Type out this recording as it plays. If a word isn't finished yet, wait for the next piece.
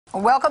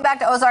Welcome back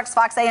to Ozarks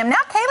FOX AM. Now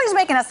Kaylee's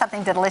making us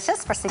something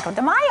delicious for Cinco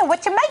de Mayo.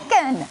 What you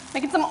making?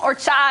 Making some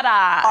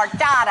horchata.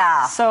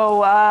 Horchata.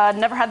 So,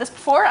 never had this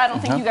before. I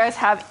don't think you guys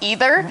have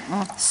either.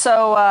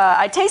 So,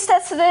 I taste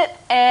tested it,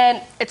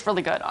 and it's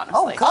really good,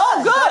 honestly.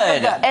 Oh,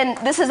 good. And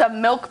this is a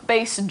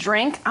milk-based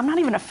drink. I'm not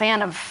even a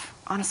fan of,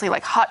 honestly,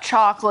 like hot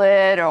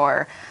chocolate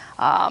or,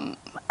 I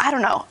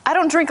don't know. I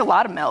don't drink a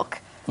lot of milk.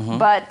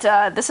 But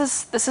this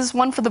is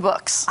one for the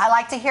books. I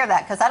like to hear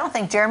that because I don't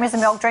think Jeremy's a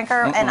milk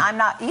drinker, and I'm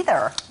not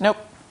either. Nope.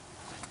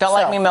 Don't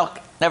like me milk.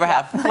 Never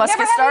have. Let's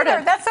get started.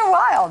 Either. That's so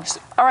wild.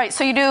 All right,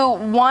 so you do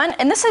one,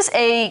 and this is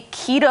a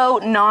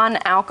keto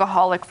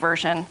non-alcoholic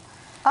version.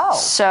 Oh.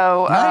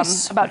 So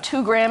Nice. about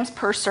 2 grams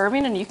per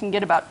serving, and you can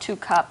get about 2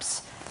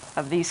 cups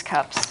of these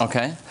cups.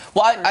 Okay.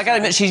 Well, I gotta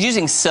admit, she's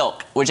using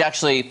silk, which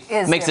actually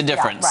makes a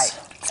difference.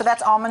 Yeah, right. So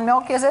that's almond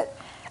milk, is it?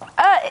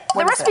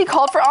 The recipe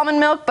called for almond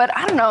milk, but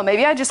I don't know.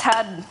 Maybe I just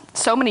had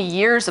so many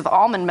years of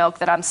almond milk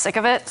that I'm sick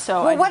of it.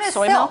 So I what did is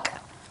soy silk?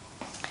 milk.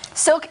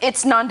 Silk,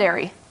 it's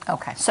non-dairy.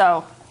 Okay.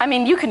 So, I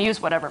mean, you can use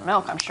whatever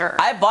milk, I'm sure.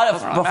 I bought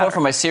it before for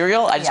my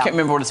cereal. I just can't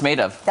remember what it's made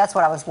of. That's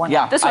what I was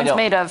wondering. Yeah. This I one's don't.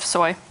 made of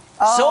soy.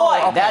 Soy.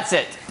 okay. That's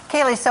it.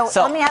 Kaylee, so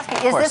let me ask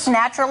you, is this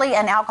naturally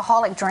an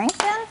alcoholic drink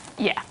then?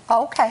 Yeah.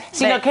 Oh, okay.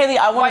 See, now, Kaylee,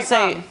 I want White to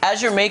say, rum.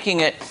 as you're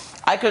making it,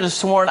 I could have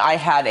sworn I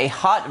had a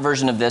hot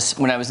version of this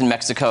when I was in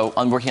Mexico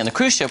working on the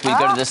cruise ship. We'd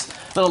go to this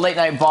little late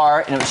night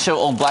bar, and it would show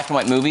old black and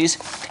white movies,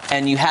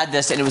 and you had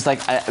this, and it was like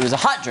it was a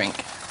hot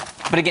drink.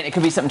 But again, it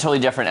could be something totally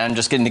different, and I'm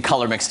just getting the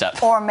color mixed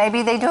up. Or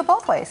maybe they do it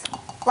both ways,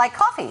 like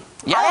coffee,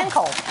 hot and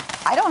cold.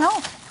 I don't know.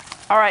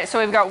 All right, so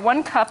we've got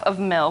 1 cup of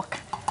milk,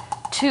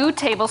 2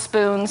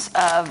 tablespoons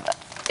of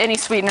any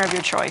sweetener of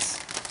your choice,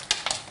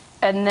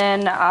 and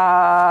then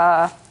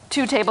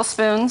 2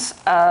 tablespoons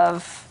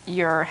of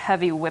your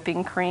heavy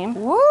whipping cream,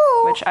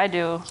 which I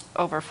do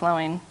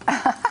overflowing.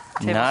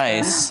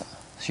 Nice.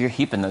 So you're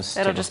heaping those.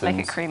 It'll just make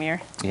it tablespoons.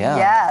 creamier. Yeah.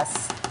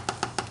 Yes.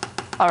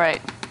 All right,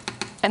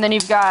 and then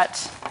you've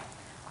got.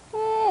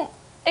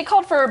 It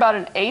called for about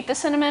 1/8 of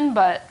cinnamon,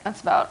 but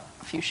that's about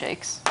a few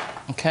shakes.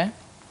 Okay.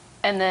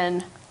 And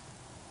then,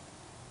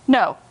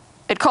 no,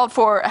 it called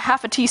for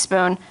 1/2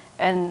 teaspoon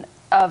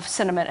of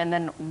cinnamon, and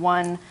then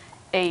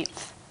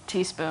 1/8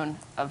 teaspoon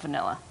of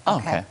vanilla. Oh,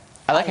 okay.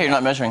 I like how you're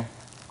not measuring.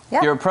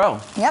 Yep. You're a pro.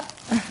 Yep.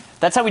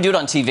 That's how we do it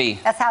on TV.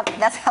 That's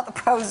how the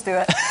pros do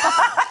it.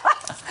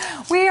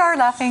 We are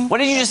laughing. What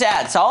did you just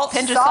add? Salt?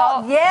 Pinch of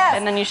salt, yes.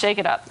 and then you shake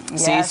it up.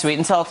 See, Yes. sweet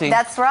and salty.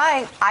 That's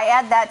right. I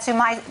add that to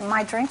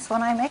my drinks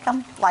when I make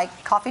them, like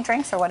coffee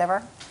drinks or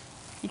whatever.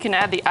 You can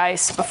add the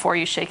ice before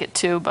you shake it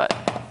too, but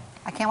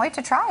I can't wait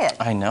to try it.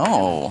 I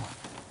know.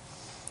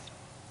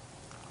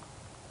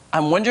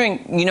 I'm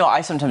wondering,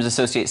 I sometimes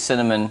associate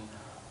cinnamon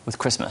with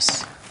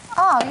Christmas.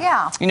 Oh,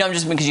 yeah.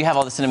 Just because you have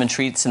all the cinnamon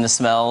treats and the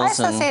smells. I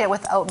associate it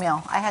with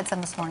oatmeal. I had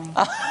some this morning.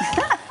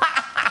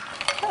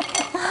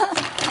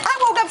 I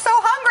woke up so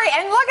hungry,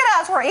 and look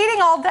at us. We're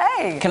eating all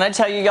day. Can I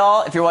tell you,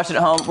 y'all, if you're watching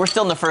at home, we're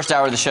still in the first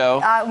hour of the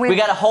show. We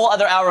got a whole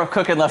other hour of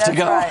cooking left to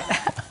go. Right.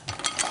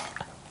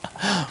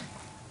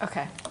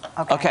 okay.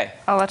 Okay.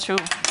 I'll let you.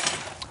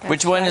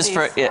 Which one is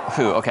for these.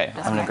 who? Okay,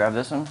 I'm going to grab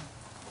this one.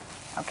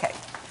 Okay.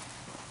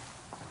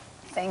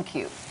 Thank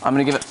you. I'm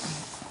going to give it.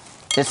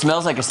 It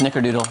smells like a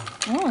snickerdoodle.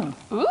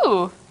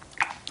 Ooh.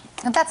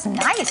 And that's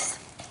nice.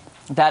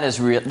 That is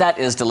real. That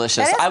is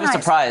delicious. That is I was nice.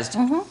 surprised.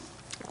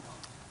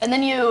 And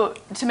then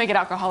to make it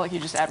alcoholic, you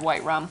just add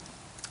white rum.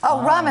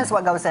 Oh, rum is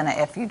what goes in it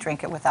if you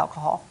drink it with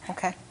alcohol.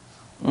 Okay.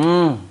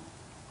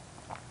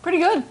 Pretty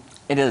good.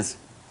 It is.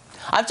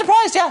 I'm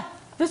surprised, yeah.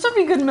 This would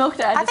be good milk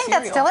to add I to think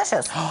cereal. that's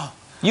delicious.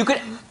 You could.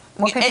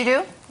 What could you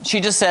do?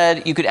 She just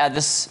said you could add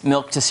this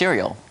milk to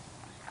cereal.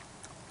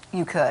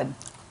 You could.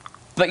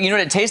 But you know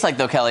what it tastes like,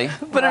 though, Kelly?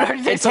 But it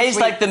already It tastes so tastes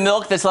sweet. like the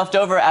milk that's left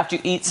over after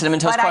you eat Cinnamon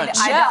Toast But Crunch.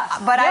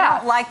 I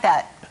don't like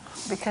that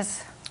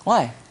because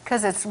Why?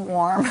 it's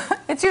warm.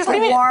 It's usually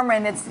warm,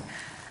 and it's.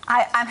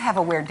 I have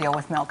a weird deal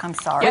with milk. I'm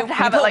sorry. You have to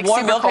have you it put like warm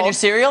super milk in cold. your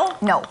cereal?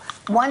 No.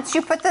 Once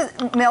you put the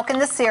milk in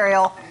the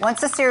cereal,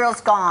 once the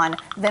cereal's gone,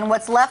 then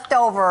what's left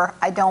over,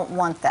 I don't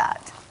want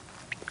that.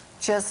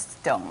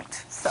 Just don't.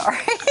 Sorry.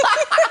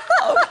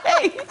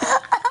 Okay.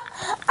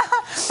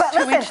 But To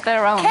listen, each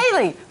their own.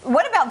 Kaylee,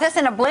 what about this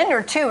in a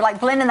blender too? Like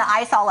blending the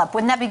ice all up.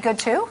 Wouldn't that be good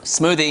too?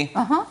 Smoothie.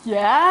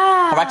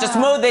 Yeah. Right, just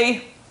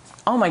smoothie.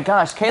 Oh my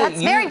gosh, Kaylee.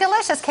 That's very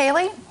delicious,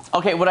 Kaylee.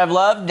 Okay, what I've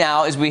loved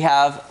now is we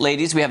have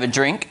a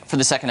drink for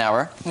the second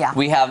hour. Yeah.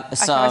 We have always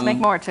some make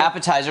more, too.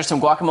 appetizers, some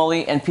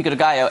guacamole and pico de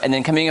gallo, and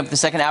then coming up the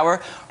second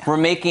hour, we're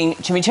making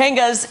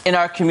chimichangas in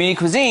our community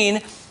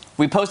cuisine.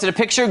 We posted a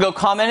picture, go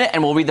comment it,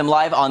 and we'll read them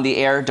live on the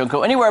air. Don't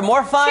go anywhere.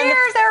 More fun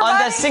Cheers, on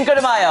everybody. the Cinco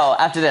de Mayo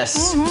after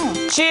this.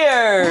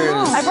 Cheers!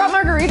 I brought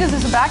margaritas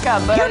as a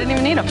backup, but I didn't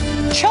even need them.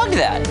 Chug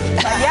that.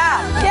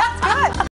 Yeah, it's good.